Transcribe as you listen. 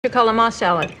Your Kalem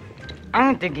salad. I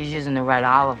don't think he's using the right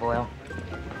olive oil.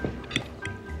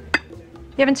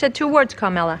 You haven't said 2 words,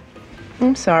 Carmela.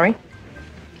 I'm sorry.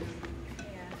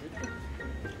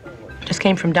 Just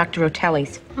came from Dr.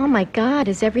 Rotelli's. Oh, my God.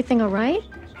 Is everything all right?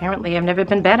 Apparently, I've never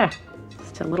been better.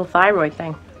 It's a little thyroid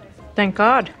thing. Thank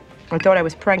God. I thought I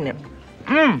was pregnant.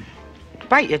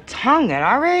 Bite your tongue at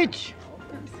our age.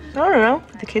 I don't know.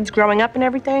 The kid's growing up and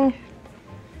everything.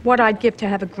 What I'd give to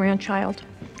have a grandchild.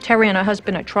 Terry and her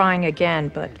husband are trying again,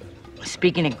 but...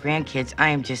 Speaking of grandkids, I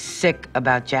am just sick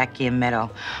about Jackie and Meadow.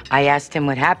 I asked him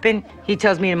what happened. He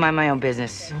tells me to mind my own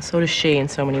business. And so does she, in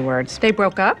so many words. They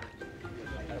broke up?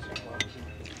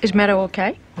 Is Meadow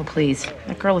okay? Oh, please.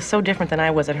 That girl is so different than I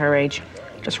was at her age.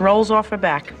 Just rolls off her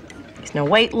back. There's no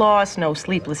weight loss, no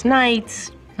sleepless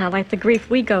nights. Not like the grief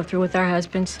we go through with our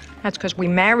husbands. That's because we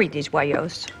married these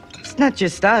wayos. It's not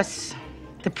just us.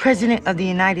 The President of the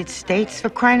United States, for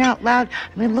crying out loud.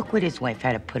 I mean, look what his wife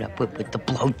had to put up with the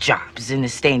blowjobs and the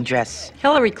stained dress.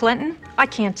 Hillary Clinton? I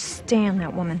can't stand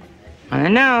that woman. I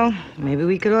don't know. Maybe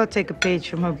we could all take a page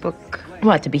from her book.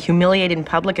 What, to be humiliated in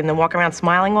public and then walk around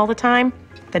smiling all the time?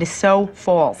 That is so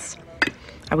false.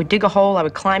 I would dig a hole, I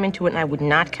would climb into it, and I would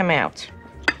not come out.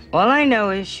 All I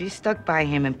know is she stuck by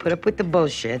him and put up with the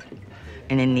bullshit.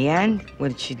 And in the end, what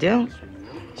did she do?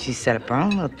 She set up her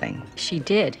own little thing. She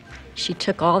did. She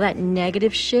took all that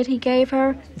negative shit he gave her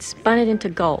and spun it into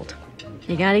gold.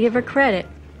 You gotta give her credit.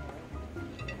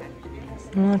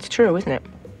 Well, that's true, isn't it?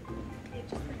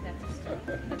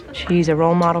 She's a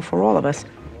role model for all of us.